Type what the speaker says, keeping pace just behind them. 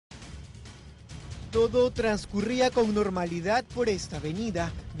Todo transcurría con normalidad por esta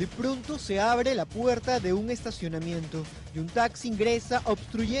avenida. De pronto se abre la puerta de un estacionamiento y un taxi ingresa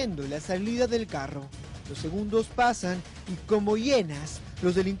obstruyendo la salida del carro. Los segundos pasan y como hienas,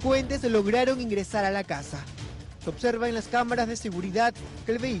 los delincuentes lograron ingresar a la casa. Se observa en las cámaras de seguridad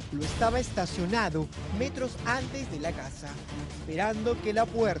que el vehículo estaba estacionado metros antes de la casa, esperando que la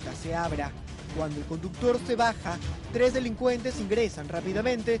puerta se abra. Cuando el conductor se baja, 3 delincuentes ingresan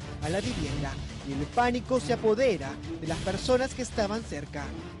rápidamente a la vivienda y el pánico se apodera de las personas que estaban cerca,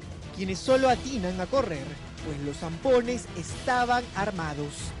 quienes solo atinan a correr, pues los zampones estaban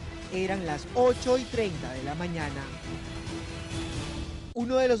armados. Eran las 8:30 de la mañana.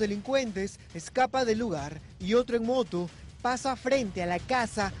 Uno de los delincuentes escapa del lugar y otro en moto pasa frente a la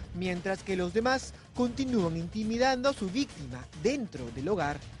casa, mientras que los demás continúan intimidando a su víctima dentro del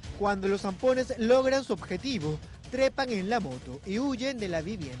hogar. Cuando los zampones logran su objetivo, trepan en la moto y huyen de la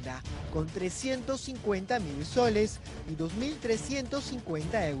vivienda con 350.000 soles y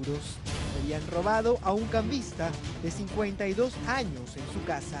 2.350 euros. Habían robado a un cambista de 52 años en su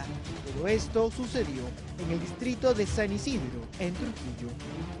casa. Todo esto sucedió en el distrito de San Isidro, en Trujillo.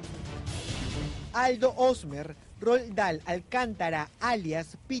 Aldo Osmer Roldal Alcanta,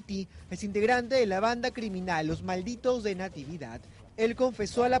 alias Piti, es integrante de la banda criminal Los Malditos de Natividad. Él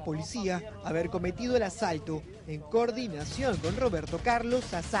confesó a la policía haber cometido el asalto en coordinación con Roberto Carlos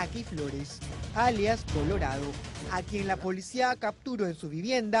Sasaki Flores, alias Colorado, a quien la policía capturó en su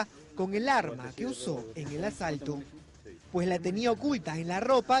vivienda con el arma que usó en el asalto, pues la tenía oculta en la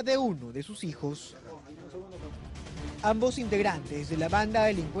ropa de uno de sus hijos. Ambos integrantes de la banda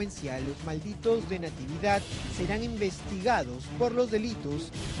delincuencial Los Malditos de Natividad serán investigados por los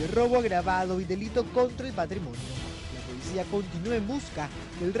delitos de robo agravado y delito contra el patrimonio. La policía continúa en busca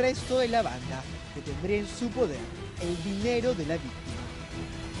del resto de la banda, que tendría en su poder el dinero de la víctima.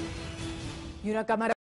 Y una cámara